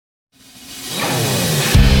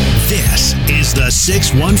is the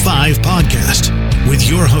 615 Podcast with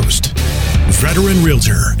your host, veteran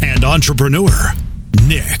realtor and entrepreneur,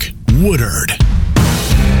 Nick Woodard.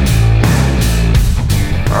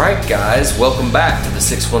 All right, guys, welcome back to the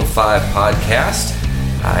 615 Podcast.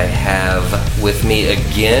 I have with me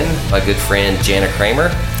again my good friend Jana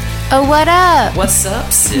Kramer. Oh, what up? What's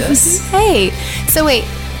up, sis? Hey. So wait,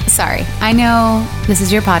 sorry. I know this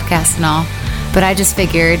is your podcast and all, but I just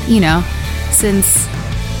figured, since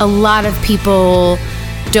a lot of people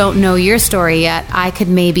don't know your story yet, I could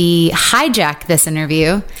maybe hijack this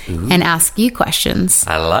interview and ask you questions.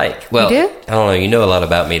 I like. Well, you do? I don't know. You know a lot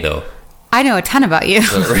about me, though. I know a ton about you.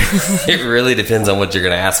 So it really depends on what you're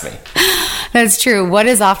going to ask me. That's true. What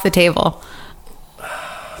is off the table?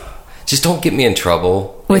 Just don't get me in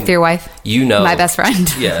trouble. With your wife? You know. My best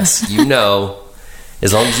friend. Yes, you know.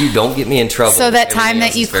 As long as you don't get me in trouble. So that time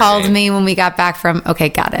that you called me when we got back from... Okay,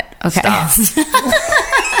 got it. Okay. Stop.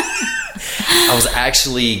 I was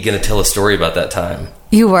actually going to tell a story about that time.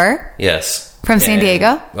 You were? Yes. From San Diego?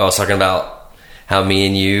 I was talking about how me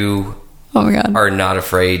and you... Oh my God. Are not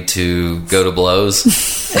afraid to go to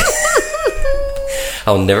blows.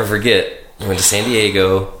 I'll never forget. We went to San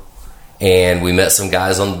Diego and we met some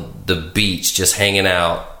guys on the beach just hanging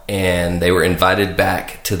out, and they were invited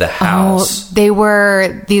back to the house. Oh, they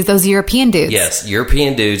were those European dudes. Yes,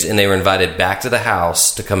 European dudes, and they were invited back to the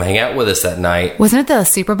house to come hang out with us that night. Wasn't it the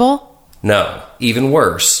Super Bowl? No, even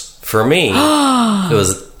worse. For me, it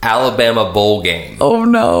was Alabama bowl game. Oh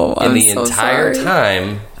no. And the entire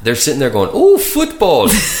time they're sitting there going, "Ooh, football."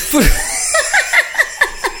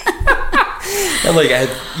 I'm like,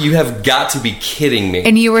 you have got to be kidding me.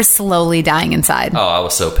 And you were slowly dying inside. Oh, I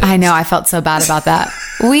was so pissed. I know. I felt so bad about that.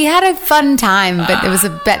 We had a fun time, but it was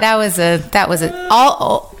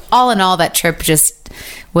all in all, that trip just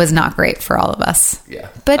was not great for all of us. Yeah.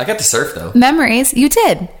 But I got to surf though. Memories. You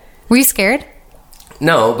did. Were you scared?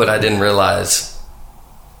 No, but I didn't realize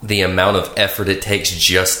the amount of effort it takes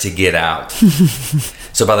just to get out.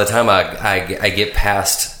 So by the time I get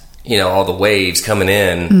past, all the waves coming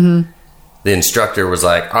in, the instructor was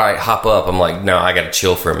like, "All right, hop up." I'm like, "No, I got to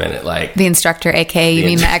chill for a minute." Like the instructor, aka you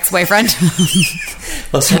mean my ex-boyfriend?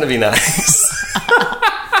 Well, it's trying to be nice.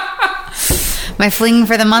 My fling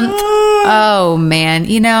for the month. Oh man,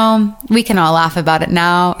 we can all laugh about it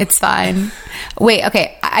now. It's fine. Wait,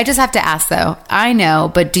 okay. I just have to ask though. I know,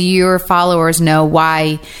 but do your followers know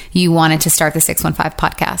why you wanted to start the 615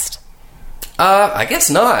 podcast? I guess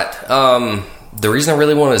not. The reason I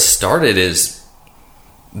really wanted to start it is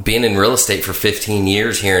being in real estate for 15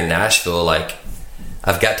 years here in Nashville. Like,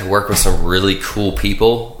 I've got to work with some really cool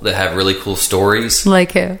people that have really cool stories.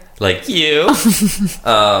 Like who? Like you.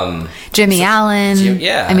 Jimmy Allen.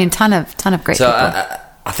 Yeah. I mean, ton of great people.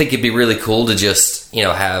 I think it'd be really cool to just,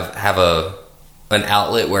 have an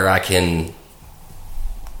outlet where I can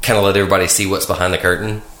kind of let everybody see what's behind the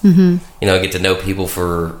curtain. Mm-hmm. Get to know people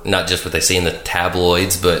for not just what they see in the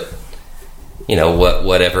tabloids, but,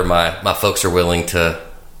 whatever my folks are willing to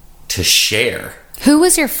share. Who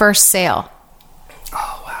was your first sale?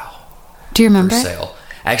 Oh, wow. Do you remember? First sale.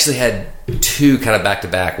 I actually had two kind of back to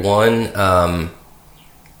back. One,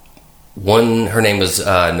 her name was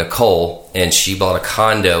Nicole, and she bought a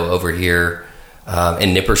condo over here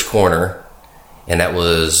in Nippers Corner, and that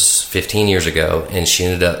was 15 years ago. And she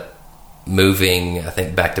ended up moving, I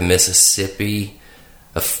think, back to Mississippi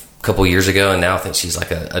a couple years ago, and now I think she's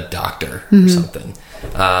like a doctor or something.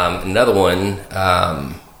 Another one,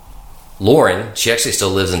 Lauren, she actually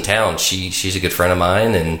still lives in town. She's a good friend of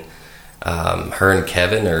mine, and her and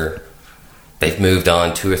Kevin they've moved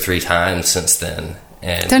on 2 or 3 times since then.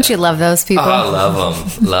 And don't you love those people? Oh, I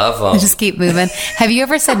love them. Love them. They just keep moving. Have you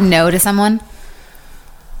ever said no to someone?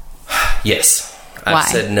 Yes. Why? I've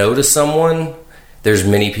said no to someone. There's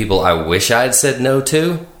many people I wish I'd said no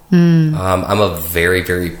to. I'm a very,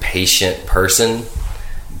 very patient person,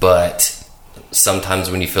 but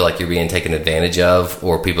sometimes when you feel like you're being taken advantage of,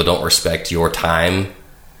 or people don't respect your time,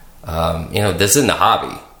 this isn't a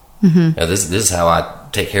hobby. This is how I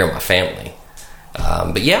take care of my family.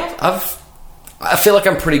 But yeah, I feel like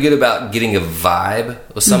I'm pretty good about getting a vibe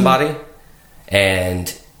with somebody,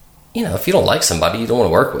 and if you don't like somebody, you don't want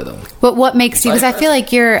to work with them. But what makes you? Because I feel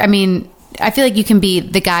like I feel like you can be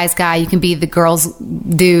the guy's guy, you can be the girl's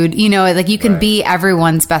dude, like you can be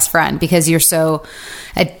everyone's best friend because you're so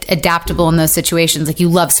adaptable in those situations. Like, you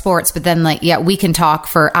love sports, but then we can talk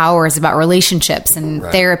for hours about relationships and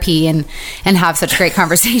therapy and have such great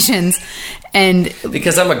conversations. And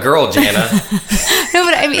because I'm a girl, Jana. No,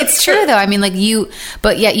 but I mean, it's true though. I mean,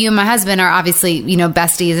 but yet you and my husband are obviously,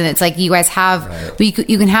 besties, and it's like you guys have, you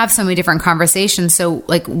can have so many different conversations. So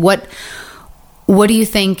what do you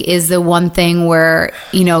think is the one thing where,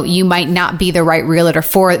 you might not be the right realtor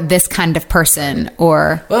for this kind of person?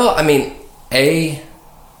 Or, well, I mean,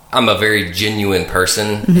 I'm a very genuine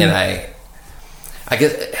person, and I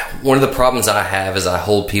guess one of the problems I have is I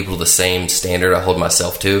hold people to the same standard I hold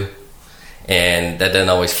myself to, and that doesn't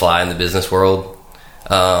always fly in the business world.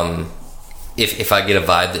 If I get a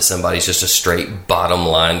vibe that somebody's just a straight bottom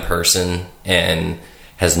line person and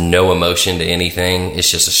has no emotion to anything,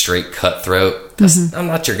 it's just a straight cutthroat, I'm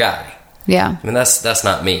not your guy. Yeah. I mean, that's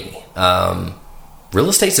not me. Real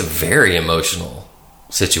estate's a very emotional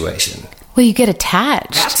situation. Well, you get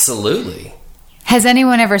attached. Absolutely. Has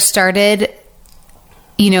anyone ever started,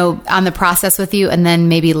 on the process with you and then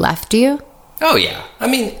maybe left you? Oh yeah. I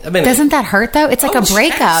mean, doesn't that hurt though? It's like a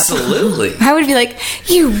breakup. Absolutely. I would be like,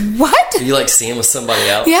 you what? You like seeing with somebody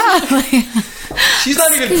else? Yeah. She's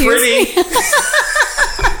not even pretty.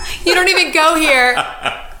 You don't even go here.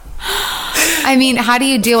 I mean, how do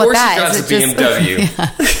you deal with that? Of course, she drives a BMW.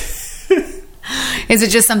 Yeah. Is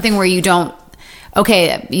it just something where you don't?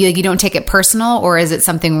 Okay, you don't take it personal, or is it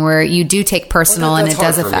something where you do take personal and it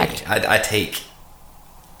does affect? I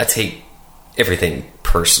take everything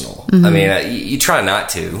personal. I mean, you try not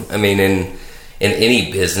to. I mean, in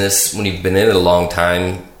any business, when you've been in it a long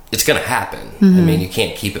time, it's going to happen. I mean, you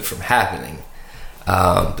can't keep it from happening.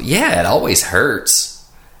 But yeah, it always hurts.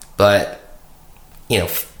 But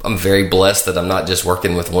I'm very blessed that I'm not just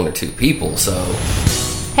working with one or two people. So,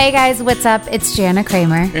 hey guys, what's up? It's Jana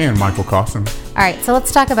Kramer and Michael Coffin. All right, so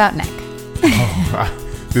let's talk about Nick.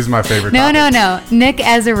 This is my favorite topic. No. Nick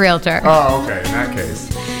as a realtor. Oh, okay. In that case,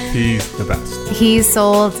 he's the best. He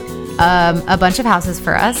sold a bunch of houses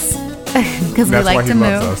for us because we like to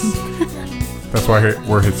move. Loves us. That's why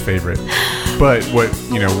we're his favorite. But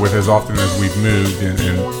with as often as we've moved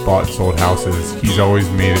and bought, sold houses, he's always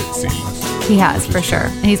made it seamless. He has, for sure.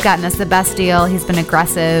 And he's gotten us the best deal. He's been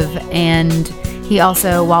aggressive, and he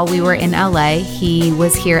also, while we were in LA, he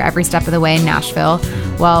was here every step of the way in Nashville.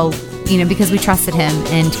 Well, because we trusted him,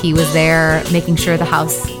 and he was there making sure the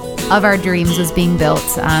house of our dreams was being built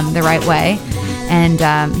the right way. And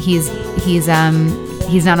he's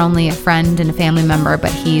not only a friend and a family member,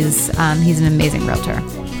 but he's an amazing realtor.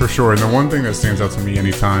 For sure. And the one thing that stands out to me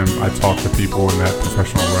anytime I talk to people in that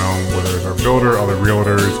professional realm, whether it's our builder, other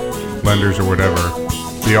realtors, lenders, or whatever,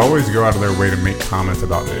 they always go out of their way to make comments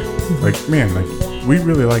about Nick. Like, man, we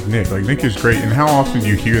really like Nick. Like, Nick is great. And how often do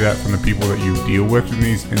you hear that from the people that you deal with in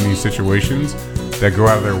these situations that go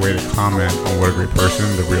out of their way to comment on what a great person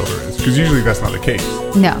the realtor is? Because usually that's not the case.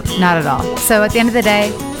 No, not at all. So at the end of the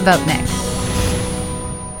day, vote Nick.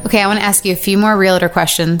 Okay, I want to ask you a few more realtor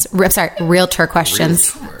questions. Realtor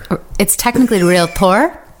questions. Realtor. It's technically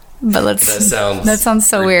realtor, but that sounds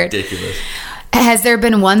so ridiculous. Weird. Has there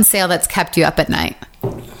been one sale that's kept you up at night?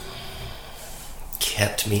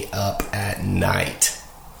 Kept me up at night.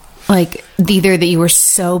 Like either that you were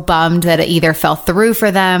so bummed that it either fell through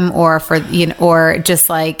for them, or or just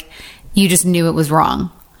like you just knew it was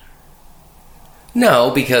wrong.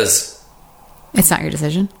 No, because it's not your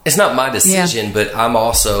decision. It's not my decision, but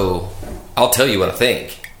I'll tell you what I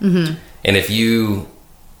think. Mm-hmm. And if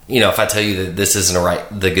if I tell you that this isn't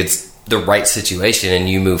the right situation and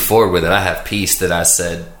you move forward with it, I have peace that I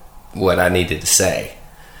said what I needed to say.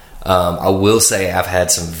 I will say I've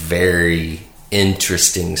had some very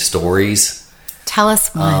interesting stories. Tell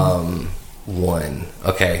us one. One.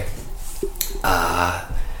 Okay.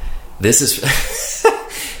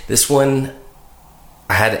 This one.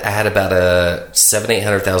 I had about a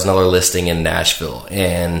 $700,000-$800,000 listing in Nashville,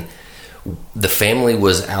 and the family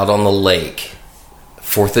was out on the lake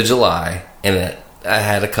 4th of July, and I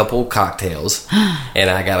had a couple cocktails, and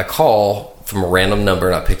I got a call from a random number,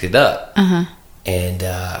 and I picked it up. And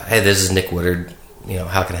hey, this is Nick Woodard.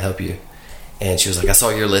 How can I help you? And she was like, I saw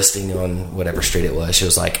your listing on whatever street it was. She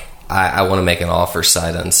was like, I want to make an offer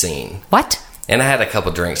sight unseen. What? And I had a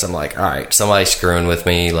couple drinks. I'm like, all right, somebody's screwing with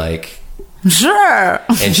me, like. Sure.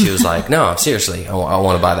 And she was like, no, seriously, I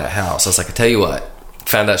want to buy that house. I was like, I tell you what.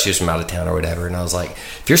 Found out she was from out of town or whatever, and I was like,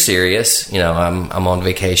 if you're serious, I'm on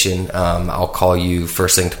vacation. I'll call you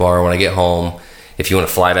first thing tomorrow when I get home. If you want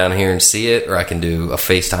to fly down here and see it, or I can do a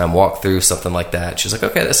FaceTime walkthrough, something like that. She was like,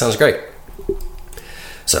 okay, that sounds great.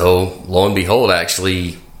 So lo and behold, I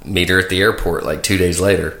actually meet her at the airport like 2 days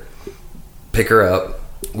later. Pick her up.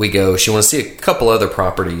 We go. She wants to see a couple other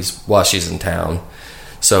properties while she's in town.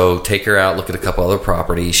 So take her out, look at a couple other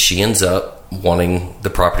properties. She ends up wanting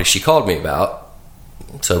the property she called me about.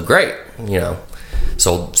 So great,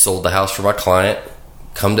 sold the house for my client.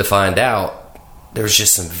 Come to find out, there's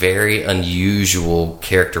just some very unusual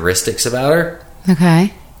characteristics about her.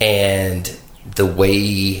 Okay. And the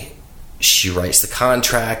way she writes the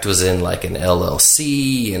contract, was in like an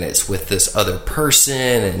LLC, and it's with this other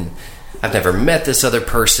person, and I've never met this other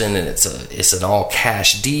person, and it's an all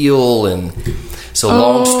cash deal. And so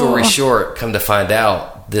long story short, come to find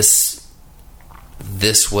out, this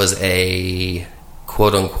was a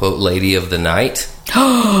quote unquote lady of the night.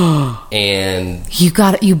 And you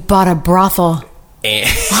bought a brothel. And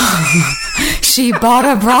she bought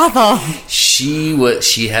a brothel.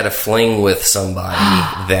 She had a fling with somebody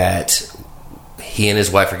that he and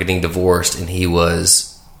his wife are getting divorced, and he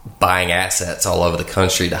was buying assets all over the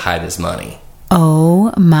country to hide his money.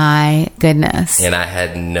 Oh my goodness. And I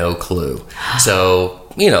had no clue. So,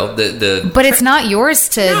 but it's not yours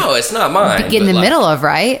to no, it's not mine. Get in the middle of,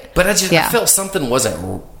 right? But I felt something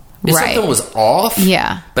wasn't right. Something was off.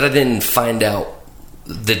 Yeah. But I didn't find out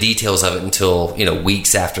the details of it until,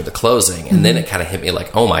 weeks after the closing. And then it kind of hit me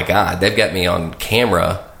like, oh my God, they've got me on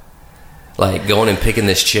camera, like going and picking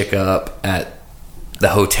this chick up at the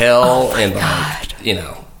hotel, and like,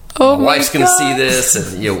 my wife's going to see this,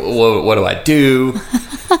 and what do I do?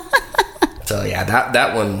 So yeah,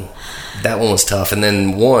 that one was tough. And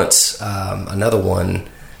then once, another one,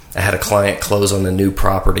 I had a client close on a new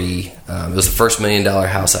property. It was the first $1 million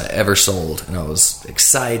house I ever sold, and I was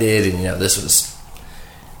excited. And this was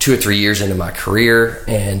 2 or 3 years into my career,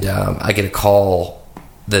 and I get a call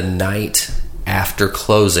the night after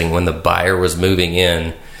closing when the buyer was moving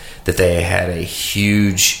in that they had a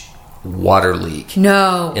huge water leak in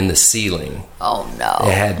the ceiling. Oh no.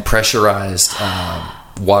 They had pressurized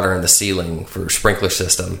water in the ceiling for a sprinkler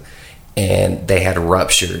system, and they had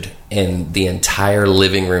ruptured, and the entire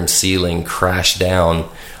living room ceiling crashed down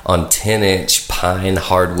on 10-inch pine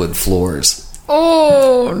hardwood floors.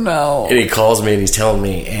 Oh no. And he calls me and he's telling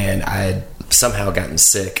me, and I had somehow gotten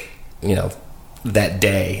sick, that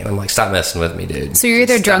day. And I'm like, stop messing with me, dude. So you're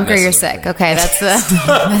either drunk or you're sick. Okay, that's the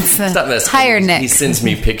stop messing. Hire Nick. He sends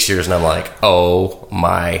me pictures, and I'm like, oh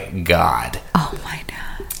my God. Oh my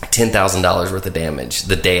God. $10,000 worth of damage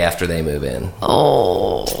the day after they move in.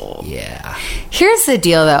 Oh. Yeah. Here's the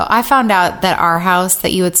deal, though. I found out that our house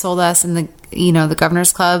that you had sold us in the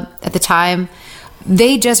Governor's Club at the time,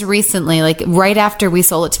 they just recently, like right after we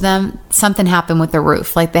sold it to them, something happened with the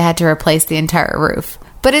roof. Like they had to replace the entire roof.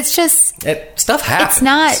 But it's just stuff happens. It's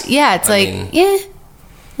not. Yeah, it's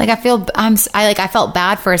like I felt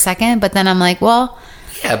bad for a second, but then I'm like, well,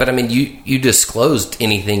 yeah. But I mean, you disclosed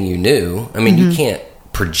anything you knew. I mean, you can't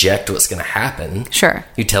project what's going to happen. Sure.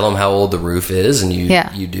 You tell them how old the roof is, and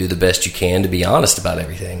you do the best you can to be honest about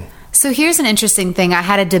everything. So here's an interesting thing. I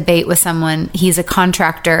had a debate with someone. He's a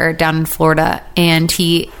contractor down in Florida, and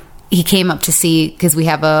he came up to see, because we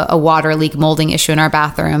have a water leak molding issue in our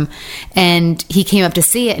bathroom, and he came up to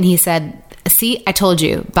see it, and he said, see, I told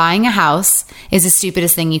you, buying a house is the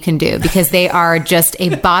stupidest thing you can do, because they are just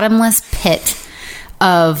a bottomless pit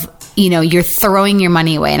of, you're throwing your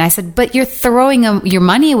money away. And I said, but you're throwing your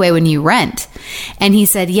money away when you rent. And he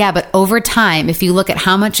said, yeah, but over time, if you look at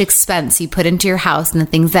how much expense you put into your house and the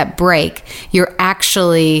things that break, you're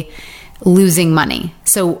actually losing money.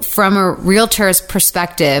 So from a realtor's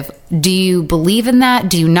perspective, do you believe in that?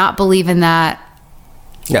 Do you not believe in that?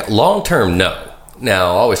 Now, long term, no.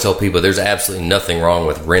 Now, I always tell people there's absolutely nothing wrong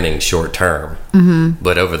with renting short term. Mm-hmm.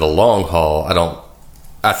 But over the long haul,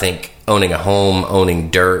 I think owning a home,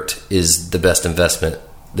 owning dirt is the best investment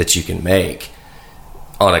that you can make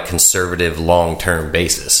on a conservative long term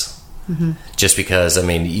basis. Mm-hmm. Just because,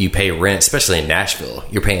 you pay rent, especially in Nashville,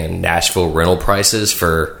 you're paying Nashville rental prices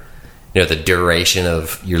for the duration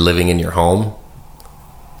of you're living in your home.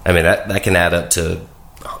 That can add up to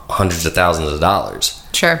hundreds of thousands of dollars.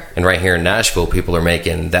 Sure. And right here in Nashville, people are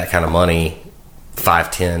making that kind of money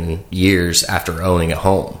 5-10 years after owning a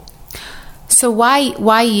home. So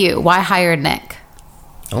why you? Why hire Nick?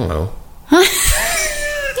 I don't know.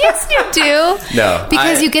 Yes, you do. No,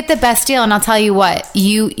 because you get the best deal, and I'll tell you what,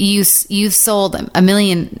 you sold $1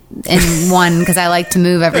 million in one, because I like to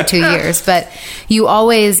move every 2 years. But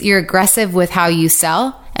you're aggressive with how you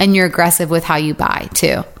sell, and you're aggressive with how you buy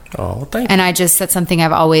too. Oh, well, thank you. And that's something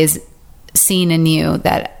I've always seen in you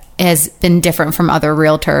that has been different from other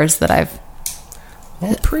realtors that I've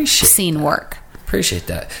seen work. Appreciate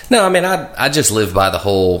that. No, I just live by the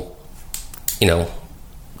whole,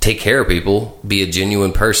 take care of people, be a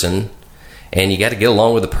genuine person, and you got to get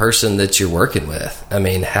along with the person that you're working with.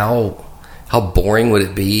 How boring would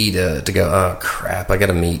it be to go, oh crap, I got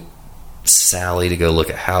to meet Sally to go look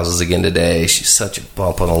at houses again today. She's such a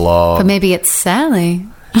bump on the log. But maybe it's Sally.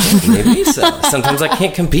 Yeah, maybe it's Sally. Sometimes I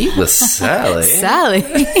can't compete with Sally.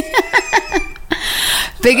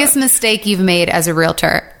 Biggest mistake you've made as a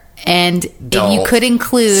realtor, and if you could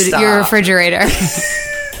include your refrigerator.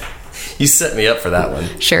 You set me up for that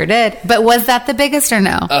one. Sure did. But was that the biggest or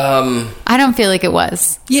no? I don't feel like it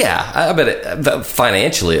was. Yeah, I bet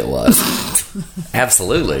financially it was.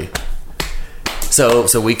 Absolutely.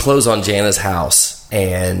 So we close on Jana's house,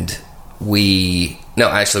 and we're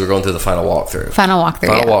going through the final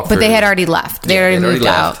walkthrough. But they had already left. They had already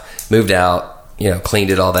moved out,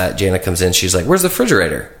 cleaned it, all that. Jana comes in. She's like, "Where's the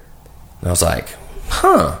refrigerator?" And I was like,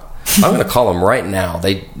 "Huh. I'm going to call them right now.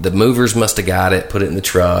 The movers must have got it, put it in the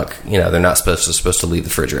truck. They're not supposed to leave the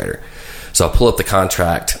refrigerator." So I pull up the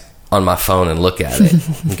contract on my phone and look at it.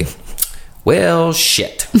 And go, well,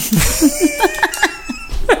 shit.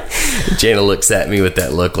 Jana looks at me with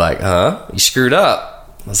that look like, "Huh? You screwed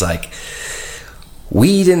up." I was like,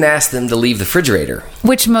 "We didn't ask them to leave the refrigerator."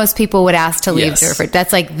 Which most people would ask to leave the refrigerator.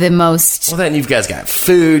 That's like the most... Well, then you guys got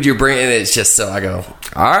food you're bringing. It's just so I go,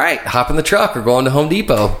 "All right, hop in the truck. We're going to Home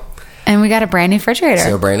Depot." And we got a brand new refrigerator.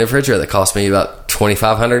 So a brand new refrigerator that cost me about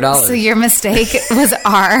 $2,500. So your mistake was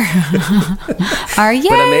our yay.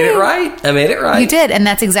 But I made it right. You did, and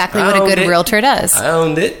that's exactly what a good realtor does. I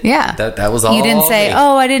owned it. Yeah. That was all. You didn't say,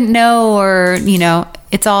 "Oh, I didn't know," or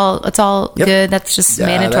it's all good. That's just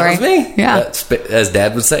mandatory. That was me. Yeah. As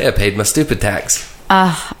Dad would say, I paid my stupid tax.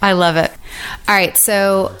 I love it. All right,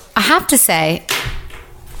 so I have to say,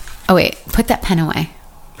 oh wait, put that pen away.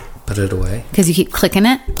 Put it away because you keep clicking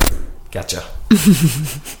it. Gotcha.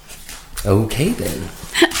 Okay then.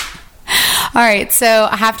 All right, so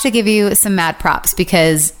I have to give you some mad props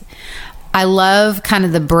because I love kind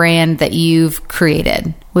of the brand that you've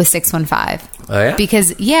created with 615. Oh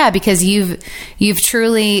yeah? Because you've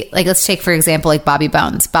truly, like, let's take for example like Bobby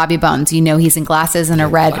Bones. Bobby Bones, he's in glasses and a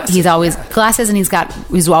red. Glasses, he's always glasses and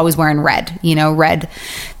he's always wearing red. Red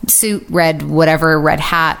suit, red whatever, red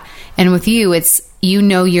hat. And with you, it's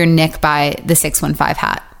you're Nick by the 615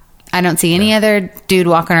 hat. I don't see any other dude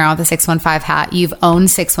walking around with a 615 hat. You've owned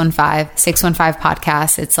 615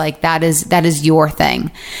 podcasts. It's like that is your thing.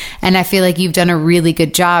 And I feel like you've done a really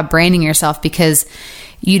good job branding yourself because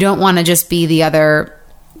you don't want to just be the other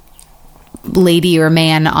lady or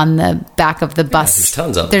man on the back of the bus. There's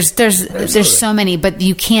tons of them. There's so many, but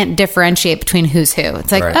you can't differentiate between who's who.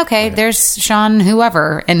 It's like, there's Sean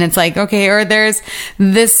whoever, and it's like, okay, or there's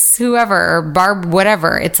this whoever, or Barb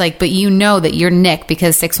whatever. It's like, but that you're Nick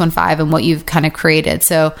because 615 and what you've kind of created.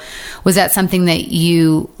 So was that something that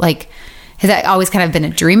you like, has that always kind of been a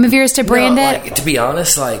dream of yours to brand it? Like, to be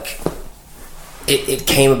honest, like it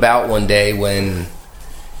came about one day when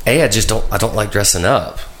I don't like dressing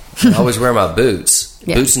up. I always wear my boots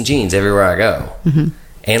and jeans everywhere I go. Mm-hmm.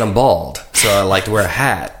 And I'm bald, so I like to wear a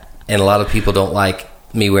hat. And a lot of people don't like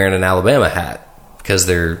me wearing an Alabama hat because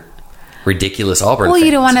they're ridiculous Auburn fans. Well,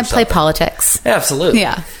 you don't want to play politics. Absolutely.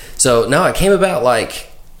 Yeah. So, no, it came about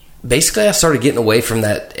like, basically I started getting away from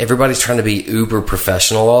that. Everybody's trying to be uber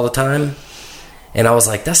professional all the time. And I was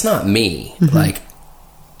like, that's not me. Mm-hmm. Like,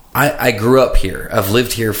 I grew up here. I've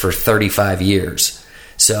lived here for 35 years.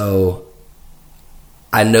 So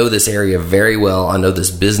I know this area very well. I know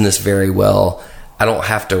this business very well. I don't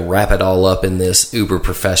have to wrap it all up in this uber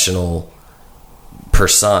professional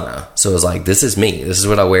persona. So it was like, this is me. This is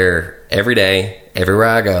what I wear every day, everywhere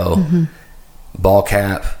I go. Mm-hmm. Ball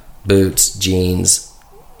cap, boots, jeans.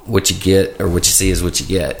 What you get or what you see is what you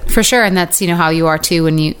get. For sure. And that's, how you are too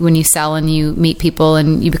when you sell and you meet people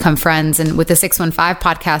and you become friends. And with the 615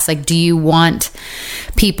 podcast, like, do you want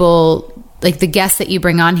people, like the guests that you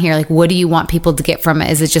bring on here, like what do you want people to get from it?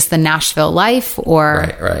 Is it just the Nashville life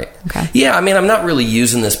or? Right. Okay. Yeah. I mean, I'm not really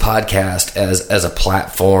using this podcast as a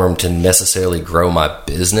platform to necessarily grow my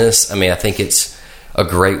business. I mean, I think it's a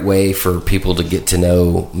great way for people to get to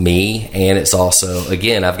know me. And it's also,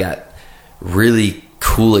 again, I've got really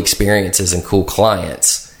cool experiences and cool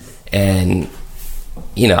clients. And,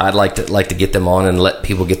 I'd like to get them on and let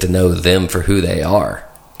people get to know them for who they are.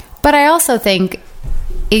 But I also think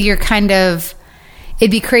you're it'd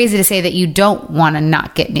be crazy to say that you don't want to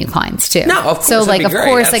not get new clients too. No, of course. So like, of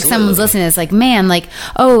course, Absolutely. like someone's listening, it's like, man, like,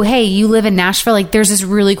 oh, hey, you live in Nashville. Like there's this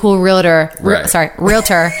really cool realtor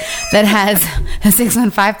that has a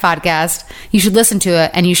 615 podcast. You should listen to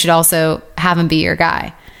it and you should also have him be your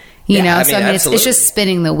guy. It's just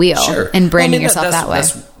spinning the wheel and branding yourself that way.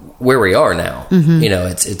 That's where we are now. Mm-hmm.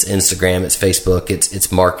 It's Instagram, it's Facebook, it's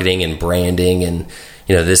marketing and branding, and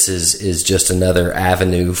this is just another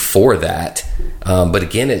avenue for that. But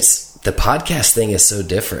again, it's the podcast thing is so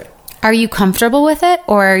different. Are you comfortable with it,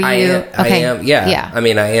 or are you? I am. Yeah. I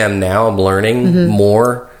mean, I am now. I'm learning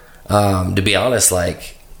more. To be honest,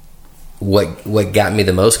 like. What got me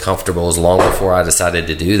the most comfortable is long before I decided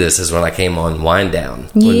to do this is when I came on Wind Down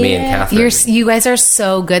with me and Catherine. You guys are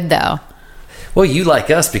so good though. Well, you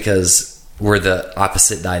like us because we're the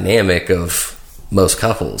opposite dynamic of most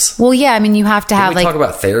couples. Well, yeah, I mean, you have to have Did we talk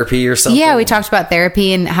about therapy or something? Yeah, we talked about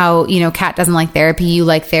therapy and how, Kat doesn't like therapy. You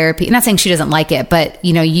like therapy. I'm not saying she doesn't like it, but,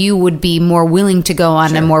 you would be more willing to go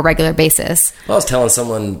on a more regular basis. Well, I was telling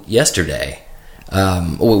someone yesterday,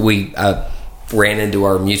 I ran into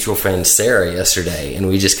our mutual friend Sarah yesterday, and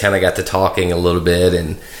we just kind of got to talking a little bit,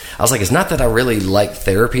 and I was like, it's not that I really like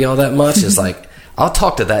therapy all that much. It's like, I'll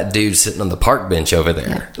talk to that dude sitting on the park bench over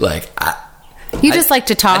there. Yeah. Like, you just like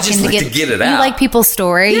to talk and to get it out. You like people's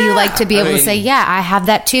story. Yeah, you like to be able to say, yeah, I have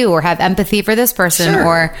that too, or have empathy for this person. Sure.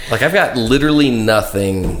 Or like, I've got literally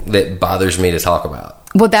nothing that bothers me to talk about.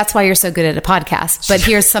 Well, that's why you're so good at a podcast. But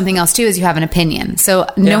here's something else too, is you have an opinion. So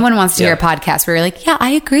no one wants to hear a podcast where you're like, yeah,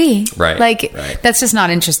 I agree. Right. Like, that's just not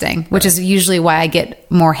interesting, which is usually why I get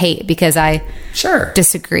more hate, because I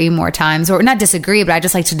disagree more times, or not disagree, but I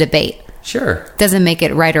just like to debate. Sure. Doesn't make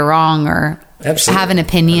it right or wrong, or have an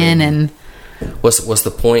opinion. And what's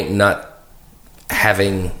the point in not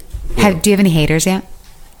having... Do you have any haters yet?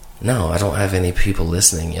 No, I don't have any people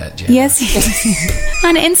listening yet, Jana. Yes.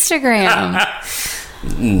 On Instagram.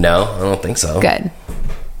 No, I don't think so. Good.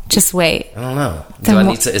 Just wait. I don't know. Do I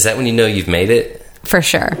need to... Is that when you know you've made it? For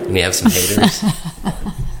sure. When you have some haters?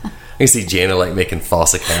 You see Jana like making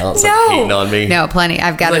false accounts, like hating on me. No, plenty.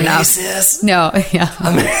 I've got enough. Hey, sis. No, yeah.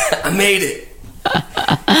 I made it.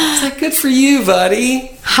 It's like, good for you, buddy.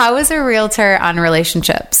 How is a realtor on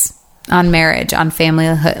relationships, on marriage, on family,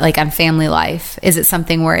 like on family life? Is it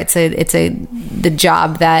something where it's the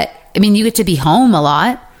job that, I mean, you get to be home a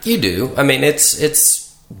lot. You do. I mean,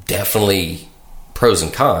 it's definitely pros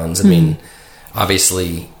and cons. I mean,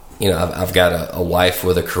 obviously, I've got a wife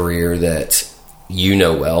with a career that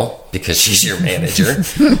well, because she's your manager.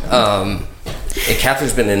 And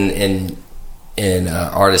Catherine's been in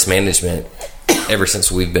artist management ever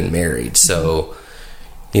since we've been married. So,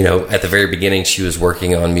 at the very beginning, she was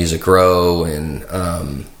working on Music Row,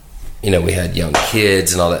 and, we had young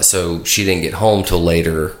kids and all that. So she didn't get home till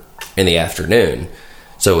later in the afternoon.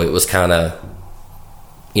 So it was kind of,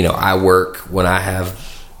 I work when I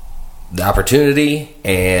have the opportunity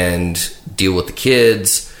and deal with the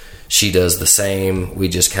kids. She does the same. We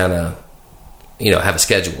just kind of, have a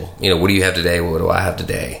schedule. What do you have today? What do I have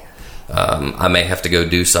today? I may have to go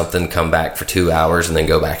do something, come back for 2 hours, and then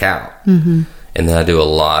go back out. Mm-hmm. And then I do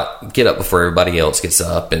get up before everybody else gets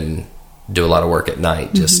up, and do a lot of work at night.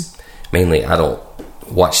 Mm-hmm. Just mainly, I don't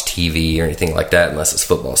watch TV or anything like that unless it's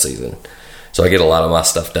football season. So I get a lot of my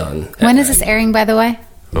stuff done. When is this airing, by the way?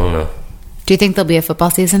 I don't know. Do you think there'll be a football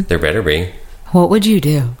season? There better be. What would you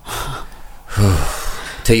do?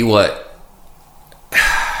 Tell you what,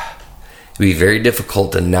 it'd be very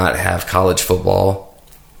difficult to not have college football.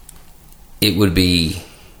 It would be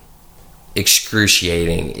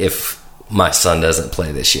excruciating if my son doesn't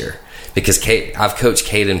play this year, because I've coached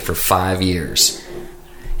Caden for 5 years,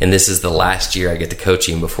 and this is the last year I get to coach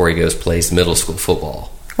him before he plays middle school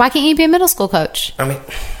football. Why can't you be a middle school coach? I mean,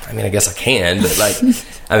 I guess I can, but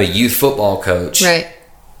I'm a youth football coach, right?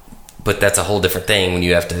 But that's a whole different thing when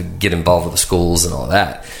you have to get involved with the schools and all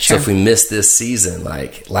that. Sure. So if we miss this season,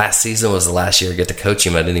 last season was the last year I get to coach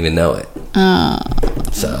him, I didn't even know it.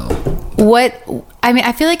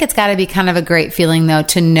 I feel like it's got to be kind of a great feeling, though,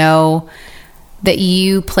 to know that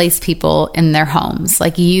you place people in their homes.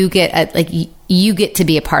 Like, you get to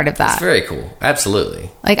be a part of that. It's very cool. Absolutely.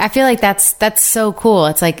 Like, I feel like that's so cool.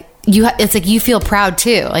 It's like you feel proud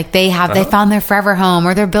too. Like, they found their forever home,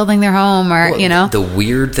 or they're building their home, or The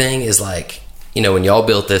weird thing is, when y'all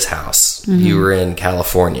built this house, mm-hmm. you were in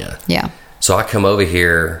California. Yeah. So I come over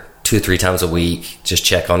here 2-3 times a week, just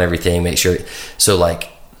check on everything, make sure. So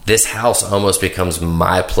this house almost becomes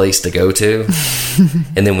my place to go to.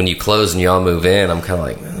 And then when you close and y'all move in, I'm kind of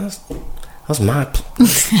like, man, that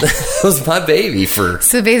was my baby for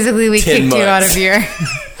So basically we kicked months. You out of your...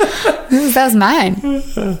 That was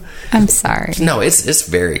mine. I'm sorry. No, it's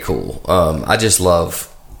very cool. I just love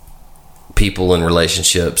people and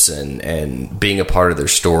relationships, and being a part of their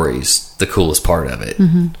stories, the coolest part of it.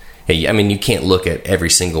 Mm-hmm. I mean, you can't look at every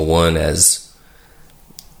single one as,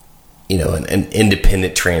 an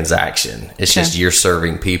independent transaction. It's just you're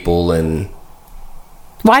serving people. And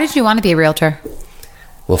why did you want to be a realtor?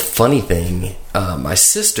 Well, funny thing, my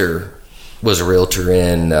sister was a realtor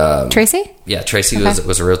in... Tracy? Yeah, Tracy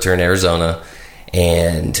was a realtor in Arizona.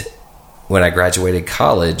 And when I graduated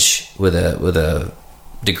college with a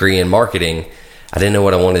degree in marketing, I didn't know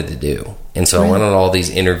what I wanted to do. And so I went on all these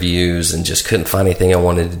interviews and just couldn't find anything I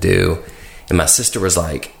wanted to do. And my sister was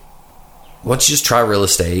like, why don't you just try real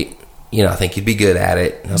estate? I think you'd be good at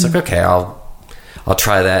it. And I was like, okay, I'll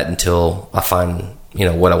try that until I find,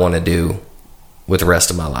 what I want to do with the rest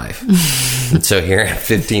of my life. And so here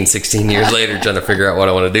 15, 16 years later, trying to figure out what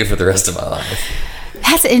I want to do for the rest of my life.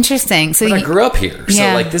 That's interesting. So but I grew up here.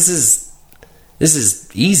 Yeah. So like, this is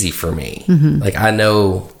easy for me. Like, I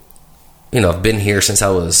know, I've been here since I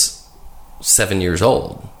was 7 years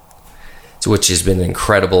old. So, which has been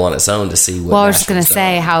incredible on its own to see what. Well, I was just going to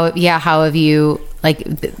say how have you, like,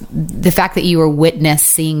 the fact that you were witness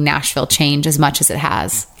seeing Nashville change as much as it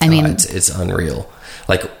has? I mean, it's unreal.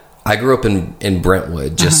 Like, I grew up in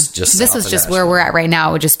Brentwood, just this south was of just Nashville. where we're at right now.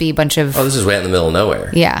 It would just be a bunch of this is way out in the middle of nowhere.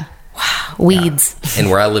 Yeah, wow, weeds. Yeah. And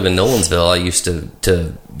where I live in Nolensville, I used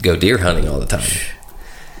to go deer hunting all the time.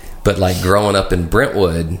 But like growing up in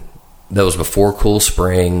Brentwood, that was before Cool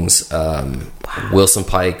Springs. Wilson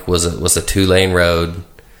Pike was a 2-lane road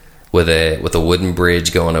with a wooden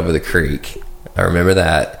bridge going over the creek. I remember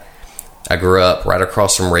that. I grew up right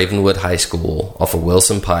across from Ravenwood High School off of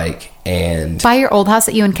Wilson Pike, and by your old house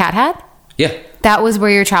that you and Kat had. Yeah, that was where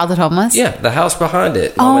your childhood home was. Yeah, the house behind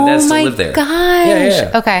it. Mom and Dad still live there. Oh my gosh!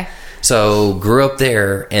 Yeah. Okay. So grew up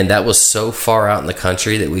there, and that was so far out in the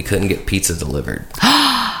country that we couldn't get pizza delivered.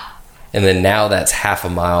 And then now that's half a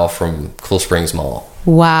mile from Cool Springs Mall.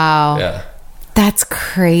 Wow. Yeah. That's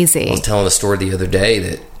crazy. I was telling the story the other day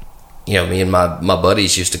that, me and my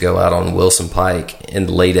buddies used to go out on Wilson Pike and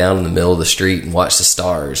lay down in the middle of the street and watch the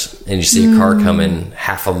stars. And you see a car coming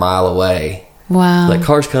half a mile away. Wow. Like,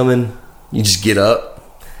 car's coming. You just get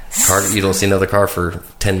up. You don't see another car for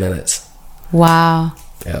 10 minutes. Wow.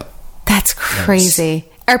 Yeah. That's crazy.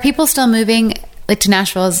 Are people still moving like to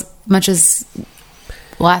Nashville as much as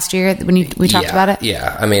last year when we talked about it?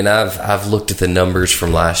 Yeah. I mean, I've looked at the numbers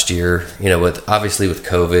from last year. With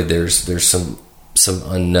COVID, there's some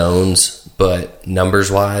unknowns, but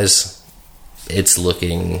numbers wise, it's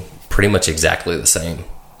looking pretty much exactly the same.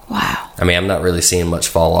 Wow. I mean, I'm not really seeing much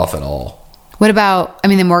fall off at all. What about,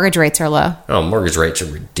 the mortgage rates are low. Oh, mortgage rates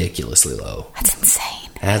are ridiculously low. That's insane.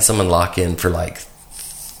 I had someone lock in for like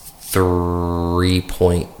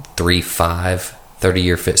 3.35,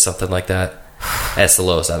 30-year fit, something like that. That's the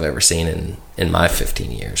lowest I've ever seen in my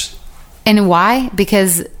 15 years. And why?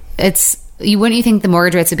 Because wouldn't you think the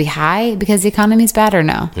mortgage rates would be high because the economy's bad, or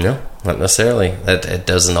no? No, not necessarily. It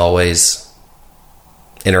doesn't always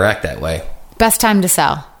interact that way. Best time to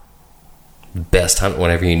sell? Best time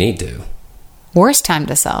whenever you need to. Worst time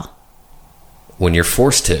to sell? When you're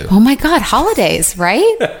forced to. Oh my God, holidays,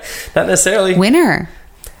 right? Not necessarily. Winter.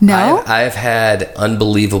 No? I've had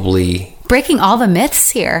unbelievably... Breaking all the myths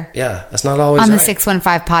here. Yeah, that's not always on the right.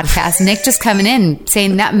 615 podcast. Nick just coming in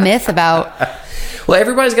saying that myth about... Well,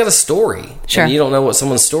 everybody's got a story. Sure. And you don't know what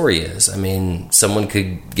someone's story is. I mean, someone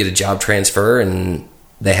could get a job transfer and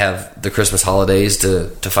they have the Christmas holidays to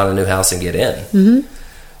find a new house and get in. Mm-hmm.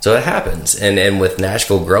 So it happens. And with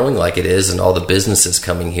Nashville growing like it is and all the businesses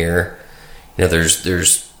coming here, there's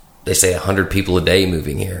they say 100 people a day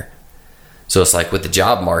moving here. So it's like with the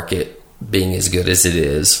job market being as good as it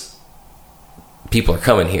is, people are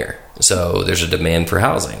coming here. So there's a demand for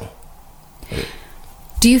housing.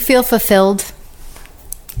 Do you feel fulfilled?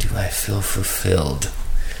 Do I feel fulfilled?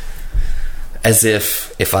 As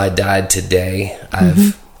if I died today,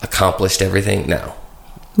 I've accomplished everything? No.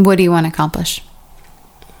 What do you want to accomplish?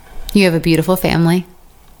 You have a beautiful family.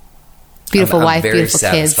 Beautiful I'm wife, very beautiful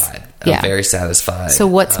satisfied. kids. I'm very satisfied. So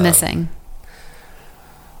what's missing?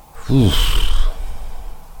 I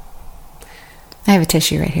have a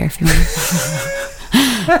tissue right here if you want.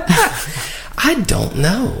 I don't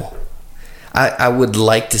know. I would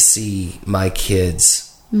like to see my kids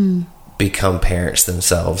become parents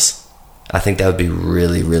themselves. I think that would be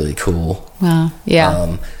really, really cool. Wow.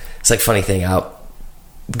 Yeah. It's like funny thing.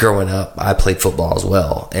 Growing up, I played football as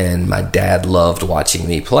well, and my dad loved watching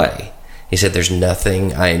me play. He said, "There's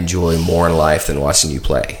nothing I enjoy more in life than watching you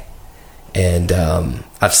play." And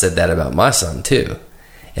I've said that about my son too.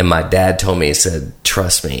 And my dad told me, he said,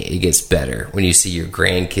 "Trust me, it gets better. When you see your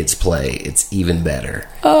grandkids play, it's even better."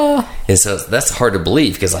 Oh. And so that's hard to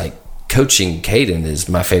believe because, like, coaching Caden is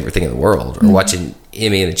my favorite thing in the world. Or watching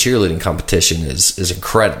Emmy in a cheerleading competition is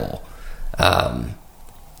incredible. But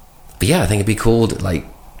yeah, I think it'd be cool to, like,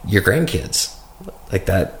 your grandkids. Like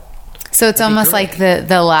that. So it's almost like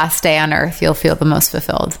the last day on earth you'll feel the most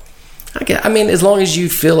fulfilled. I mean, as long as you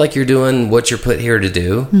feel like you're doing what you're put here to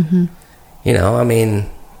do. Mm-hmm. I mean...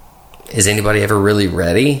 Is anybody ever really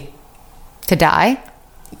ready to die?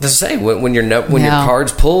 To say when your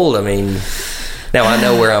card's pulled. I mean, now I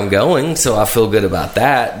know where I'm going, so I feel good about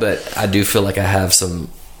that. But I do feel like I have some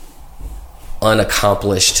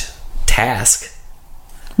unaccomplished task.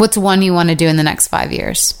 What's one you want to do in the next 5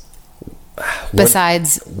 years?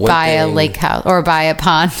 Besides buy a lake house or buy a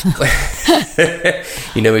pond.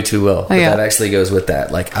 You know me too well. But yeah. that actually goes with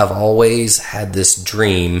that. Like, I've always had this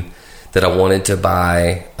dream that I wanted to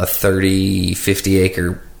buy a 30, 50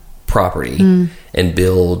 acre property and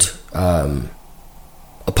build a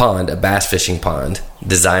pond, a bass fishing pond,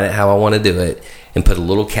 design it how I want to do it, and put a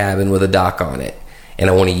little cabin with a dock on it. And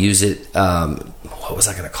I want to use it, what was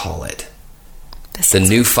I going to call it? The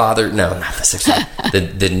new father, no, not the sixth one.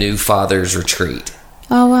 The new father's retreat.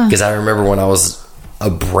 Oh, wow. Because I remember when I was a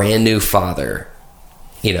brand new father,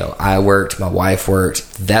 you know, I worked, my wife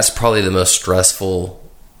worked. That's probably the most stressful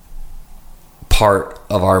part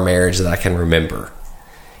of our marriage that I can remember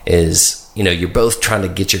is, you know, you're both trying to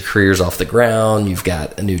get your careers off the ground. You've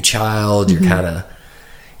got a new child. You're kind of,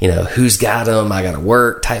 you know, who's got them? I got to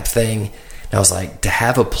work type thing. And I was like, to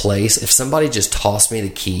have a place, if somebody just tossed me the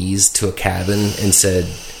keys to a cabin and said,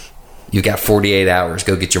 you got 48 hours,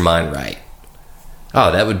 go get your mind right.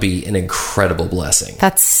 Oh, that would be an incredible blessing.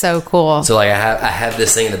 That's so cool. So like I have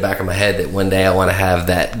this thing in the back of my head that one day I want to have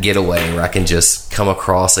that getaway where I can just come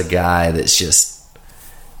across a guy that's just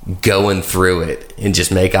going through it and just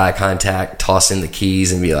make eye contact, toss in the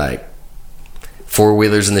keys and be like,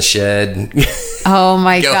 4-wheelers in the shed. Oh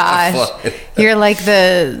my gosh. You're like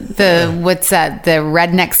the what's that? The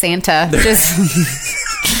redneck Santa. Just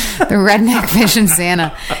the redneck vision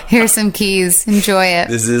Santa. Here's some keys. Enjoy it.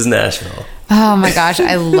 This is Nashville. Oh my gosh,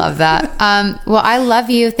 I love that. Well, I love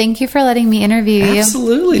you. Thank you for letting me interview you.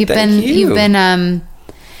 Absolutely. You've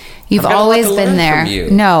always been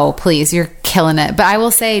there. No, please, you're killing it. But I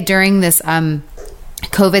will say during this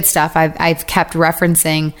COVID stuff, I've kept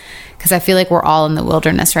referencing because I feel like we're all in the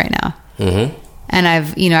wilderness right now. Mm-hmm. And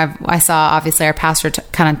I saw obviously our pastor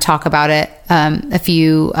kind of talk about it. A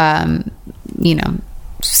few,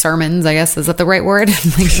 sermons, I guess, is that the right word?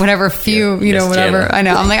 Like whatever few, whatever. Jana. I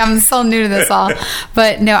know. I'm like, I'm so new to this all,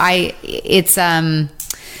 but no, I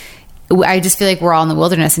just feel like we're all in the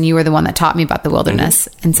wilderness and you were the one that taught me about the wilderness.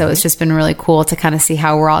 Mm-hmm. And so it's just been really cool to kind of see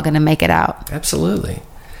how we're all going to make it out. Absolutely.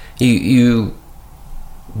 You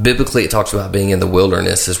biblically, it talks about being in the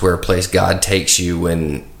wilderness is where a place God takes you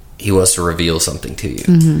when he wants to reveal something to you.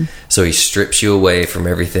 Mm-hmm. So he strips you away from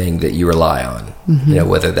everything that you rely on, mm-hmm.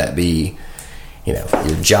 Whether that be,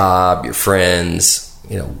 your job, your friends,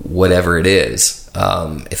 whatever it is.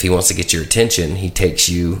 If he wants to get your attention, he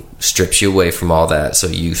strips you away from all that. So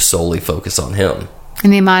you solely focus on him.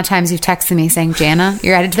 And the amount of times you've texted me saying, Jana,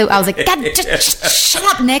 you're headed to I was like, God, just shut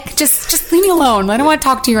up, Nick. Just leave me alone. I don't want to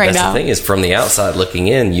talk to you right now. The thing is, from the outside looking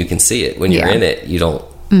in, you can see it. When you're in it, you don't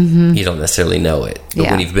necessarily know it. But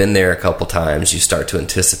when you've been there a couple times, you start to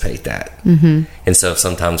anticipate that. Mm-hmm. And so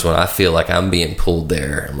sometimes when I feel like I'm being pulled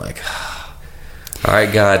there, I'm like, all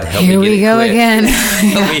right, God, help here me get we go quit. Again.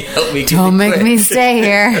 help me Don't make me stay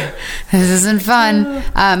here. This isn't fun.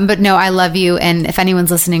 But no, I love you. And if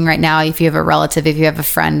anyone's listening right now, if you have a relative, if you have a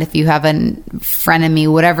friend, if you have a frenemy,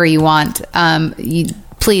 whatever you want,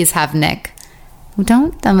 please have Nick.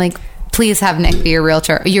 Please have Nick be your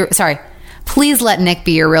realtor. Please let Nick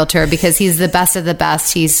be your realtor because he's the best of the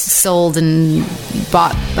best. He's sold and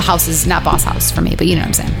bought houses, not boss house for me, but you know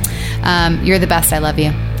what I'm saying. You're the best. I love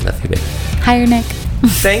you. Love you, babe. Hire Nick.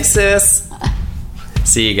 Thanks, sis.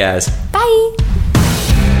 See you guys. Bye.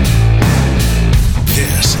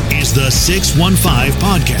 This is the 615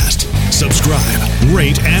 Podcast. Subscribe,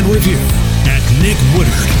 rate, and review at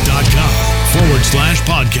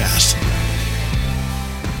nickwoodard.com/podcast.